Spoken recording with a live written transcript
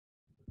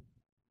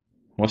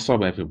What's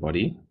up,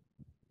 everybody?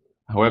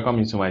 Welcome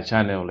into my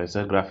channel, Let's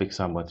Say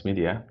Graphics and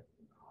Multimedia.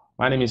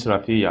 My name is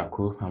Rafi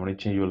Yakub. I'm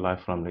reaching you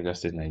live from Lagos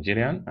State,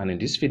 Nigeria. And in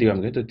this video,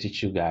 I'm going to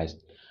teach you guys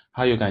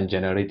how you can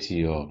generate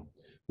your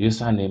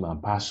username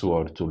and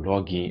password to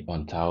log in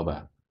on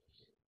Taobao.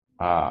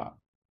 A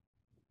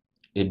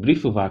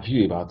brief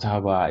overview about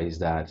Taobao is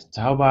that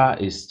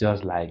Taobao is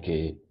just like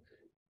a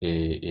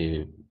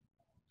a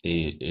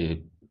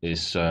a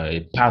is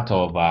a part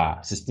of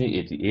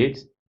 1688.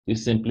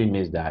 This simply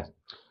means that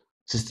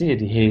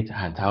 1688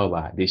 and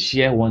Taobao, they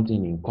share one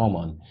thing in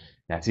common.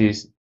 That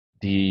is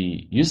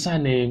the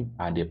username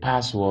and the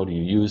password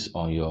you use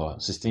on your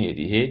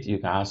 1688. You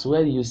can as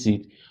well use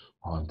it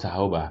on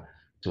Taobao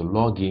to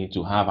log in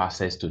to have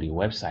access to the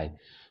website.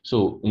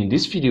 So in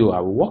this video, I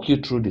will walk you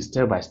through the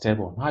step-by-step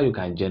on how you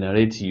can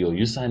generate your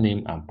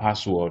username and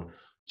password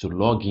to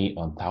log in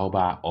on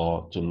Taobao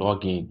or to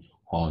log in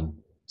on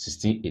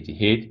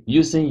 1688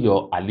 using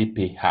your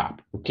Alipay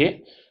app.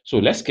 Okay, so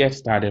let's get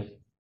started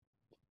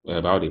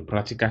about a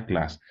practical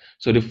class.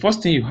 So the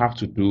first thing you have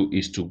to do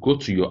is to go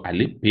to your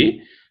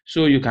Alipay.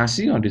 So you can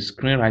see on the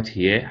screen right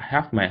here, I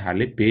have my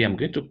Alipay. I'm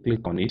going to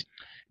click on it.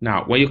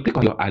 Now, when you click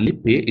on your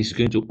Alipay, it's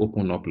going to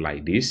open up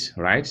like this,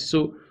 right?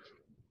 So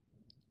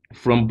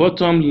from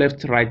bottom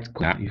left right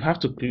corner, you have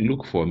to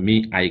look for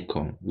me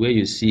icon. Where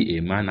you see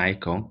a man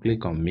icon,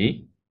 click on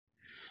me.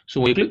 So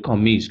when you click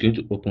on me, it's going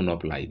to open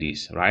up like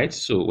this, right?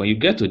 So when you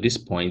get to this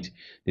point,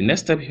 the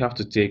next step you have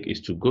to take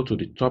is to go to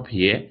the top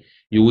here.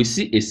 You will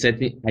see a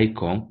setting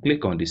icon.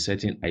 Click on the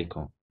setting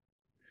icon.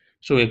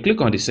 So when you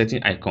click on the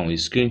setting icon,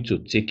 it's going to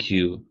take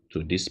you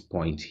to this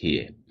point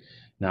here.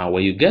 Now,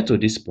 when you get to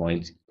this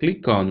point,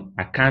 click on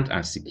account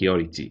and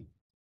security.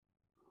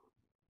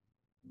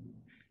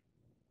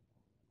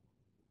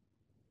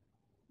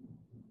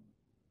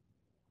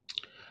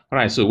 All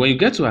right, so when you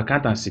get to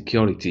account and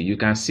security, you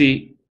can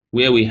see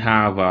where we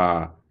have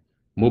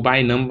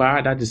mobile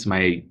number. That is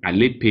my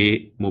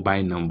Alipay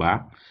mobile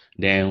number.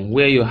 Then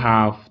where you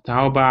have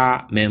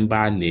Taobao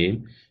member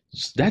name,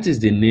 that is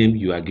the name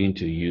you are going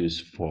to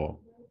use for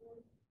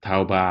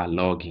Taobao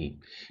login.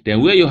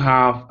 Then where you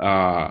have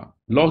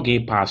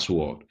login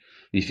password,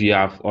 if you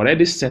have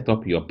already set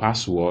up your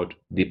password,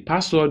 the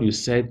password you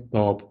set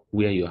up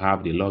where you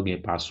have the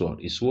login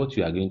password is what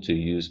you are going to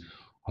use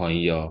on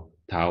your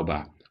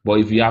Taobao. But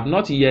if you have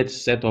not yet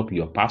set up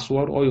your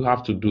password, all you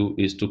have to do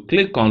is to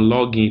click on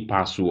login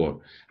password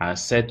and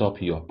set up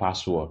your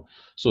password.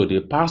 So the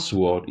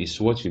password is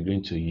what you're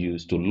going to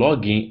use to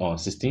log in on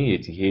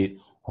 1688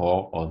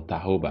 or on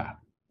Taobao,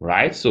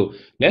 right? So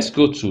let's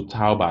go to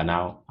Taobao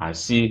now and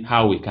see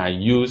how we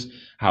can use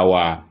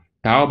our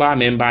Taobao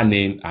member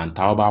name and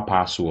Taobao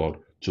password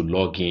to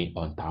log in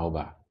on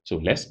Taobao. So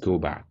let's go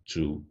back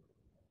to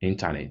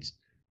internet.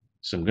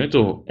 So I'm going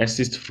to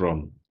exit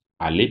from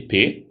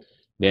Alipay.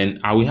 Then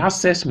I will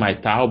access my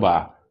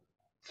Taobao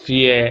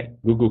via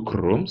Google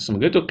Chrome. So I'm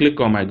going to click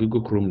on my Google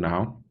Chrome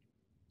now.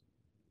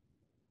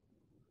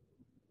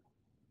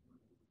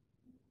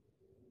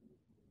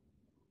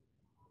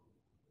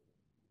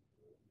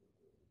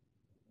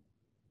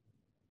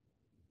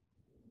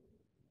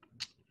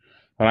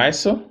 All right,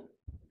 so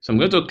I'm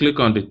going to click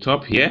on the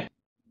top here.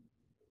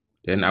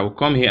 Then I will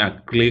come here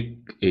and click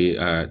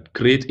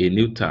create a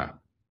new tab.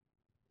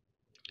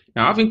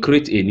 Now, having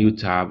created a new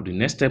tab, the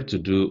next step to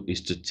do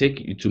is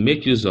to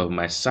make use of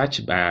my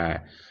search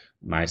bar.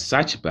 So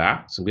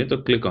I'm going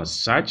to click on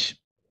search.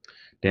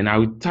 Then I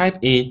will type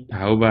in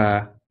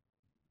taobao.com.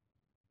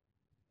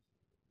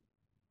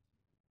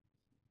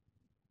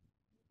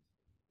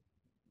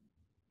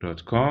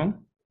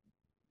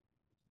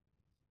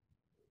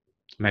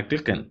 And I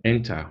click on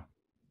enter.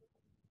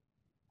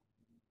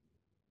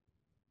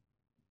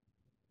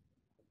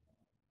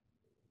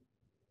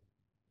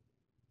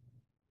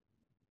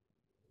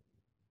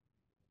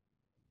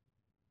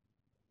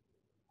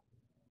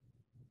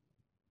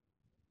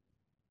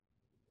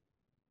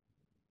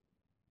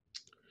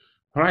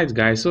 All right,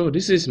 guys. So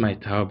this is my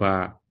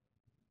Taobao.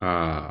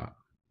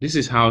 This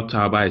is how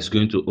Taobao is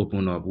going to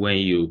open up when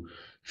you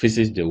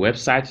visit the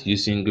website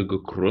using Google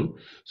Chrome.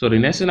 So the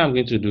next thing I'm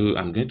going to do,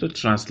 I'm going to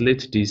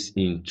translate this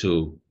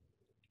into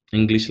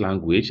English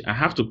language. I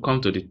have to come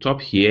to the top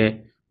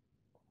here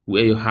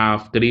where you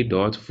have three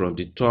dots from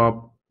the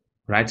top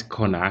right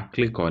corner.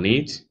 Click on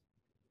it.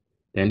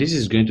 Then this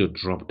is going to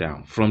drop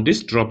down. From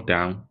this drop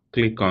down,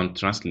 click on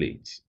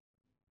translate.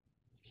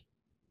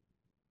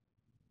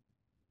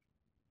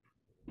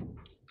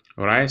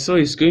 All right, so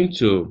it's going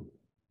to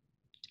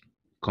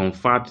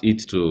convert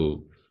it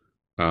to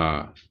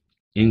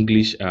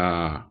English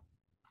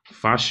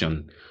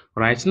version.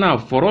 Right now,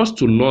 for us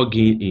to log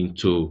in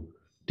into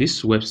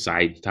this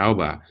website,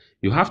 Taobao,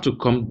 you have to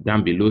come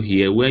down below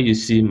here where you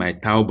see my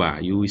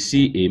Taobao. You will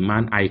see a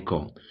man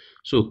icon.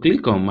 So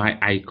click on my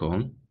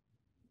icon.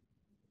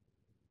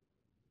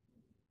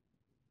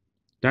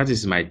 That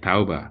is my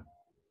Taobao.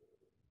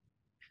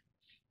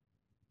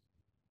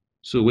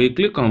 So when you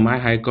click on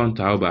my icon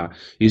Taobao,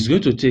 it's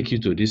going to take you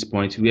to this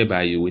point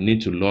whereby you will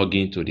need to log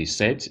into the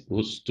site.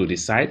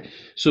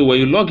 So when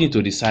you log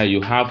into the site,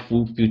 you have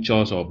full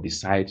features of the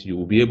site. You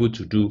will be able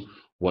to do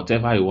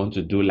whatever you want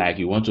to do, like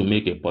you want to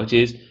make a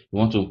purchase, you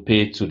want to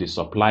pay to the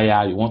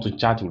supplier, you want to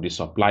chat with the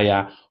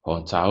supplier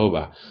on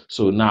Taobao.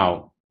 So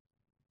now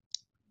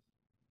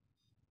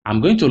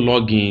I'm going to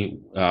log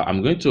in.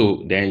 Then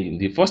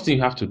the first thing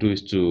you have to do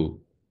is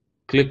to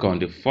click on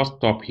the first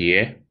top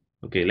here.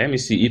 Okay, let me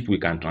see if we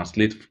can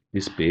translate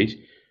this page.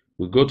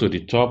 We go to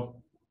the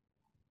top,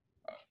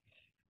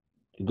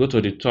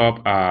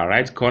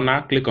 right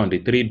corner, click on the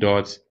three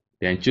dots,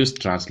 then choose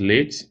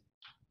translate.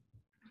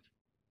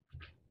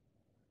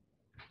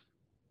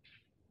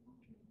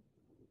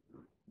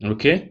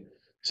 Okay,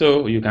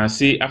 so you can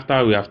see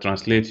after we have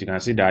translated, you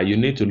can see that you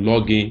need to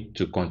log in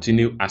to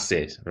continue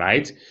access,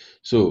 right?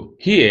 So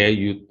here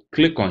you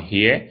click on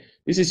here.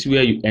 This is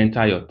where you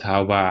enter your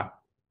Taobao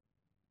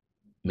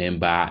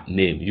member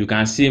name. You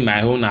can see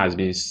my own has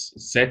been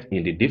set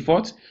in the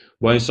default,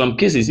 but in some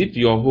cases, if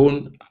your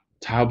own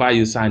Taobao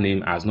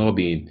username has not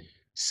been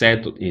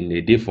set in the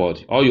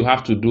default, all you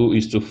have to do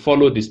is to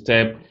follow the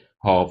step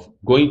of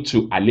going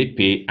to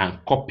Alipay and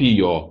copy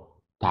your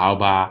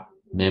Taobao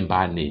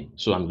member name.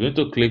 So I'm going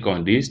to click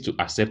on this to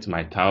accept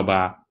my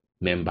Taobao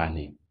member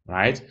name,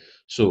 right?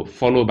 So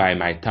followed by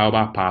my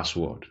Taobao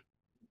password.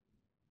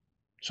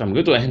 So I'm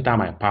going to enter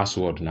my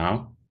password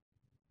now.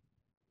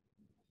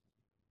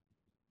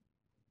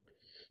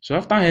 So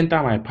after I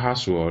enter my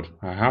password,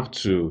 I have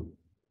to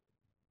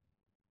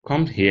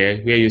come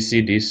here where you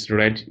see this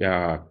red,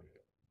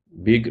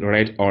 big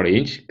red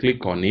orange.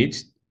 Click on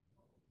it.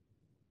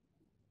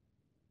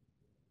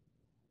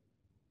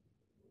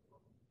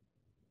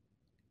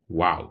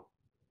 Wow.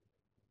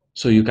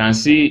 So you can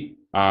see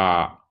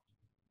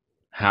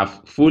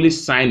have fully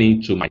signed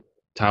into my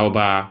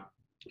Taobao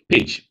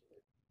page.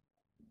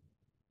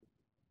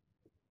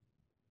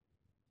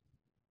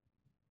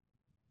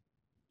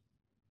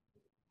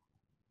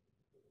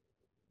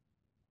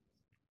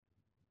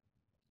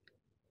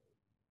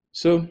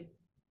 So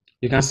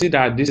you can see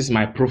that this is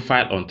my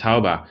profile on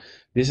Taobao.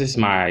 This is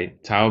my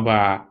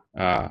Taobao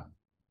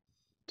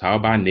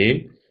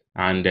name,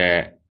 and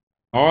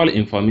all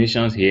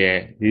information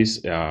here.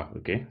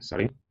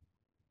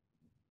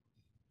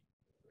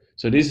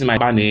 So this is my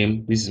Taobao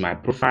name. This is my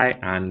profile,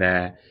 and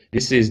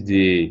this is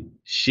the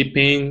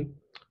shipping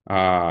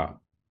to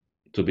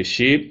be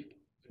shipped.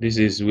 This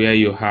is where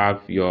you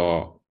have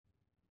your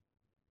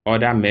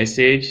order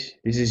message.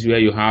 This is where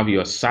you have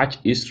your search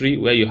history,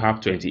 where you have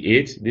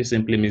 28. This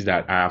simply means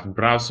that I have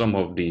browsed some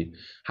of the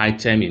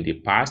item in the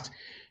past.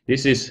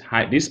 This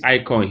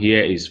icon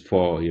here is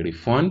for a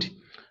refund,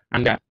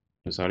 and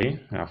sorry,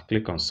 I have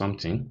clicked on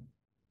something.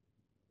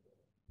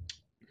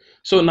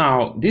 So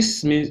now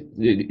this means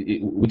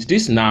with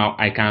this now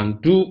I can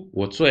do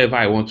whatsoever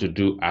I want to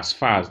do as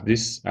far as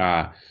this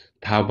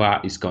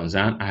Taobao is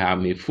concerned. I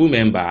am a full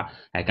member.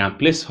 I can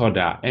place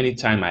order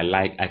anytime I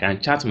like. I can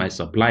chat my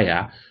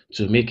supplier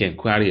to make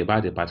inquiry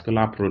about a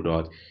particular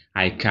product.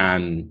 I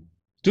can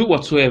do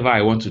whatsoever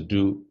I want to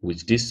do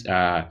with this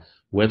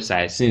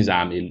website since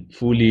I'm a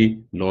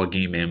fully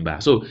login member.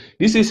 So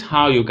this is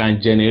how you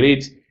can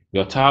generate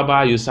your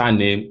Taobao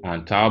username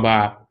and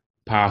Taobao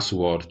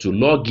password to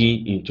log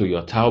in into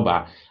your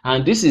Taobao,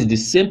 and this is the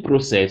same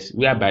process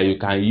whereby you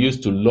can use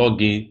to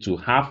log in to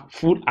have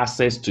full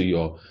access to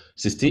your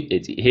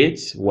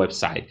 1688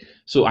 website.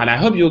 So, and I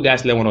hope you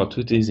guys learn one or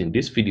two things in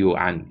this video,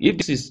 and if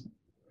this is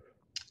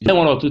learn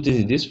one or two things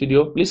in this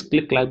video, please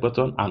click like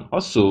button, and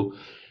also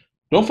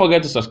don't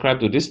forget to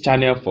subscribe to this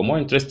channel for more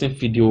interesting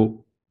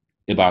video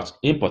about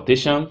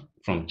importation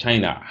from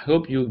China. I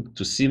hope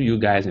to see you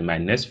guys in my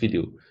next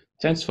video.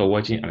 Thanks for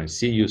watching and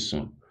see you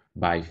soon.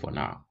 Bye for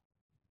now.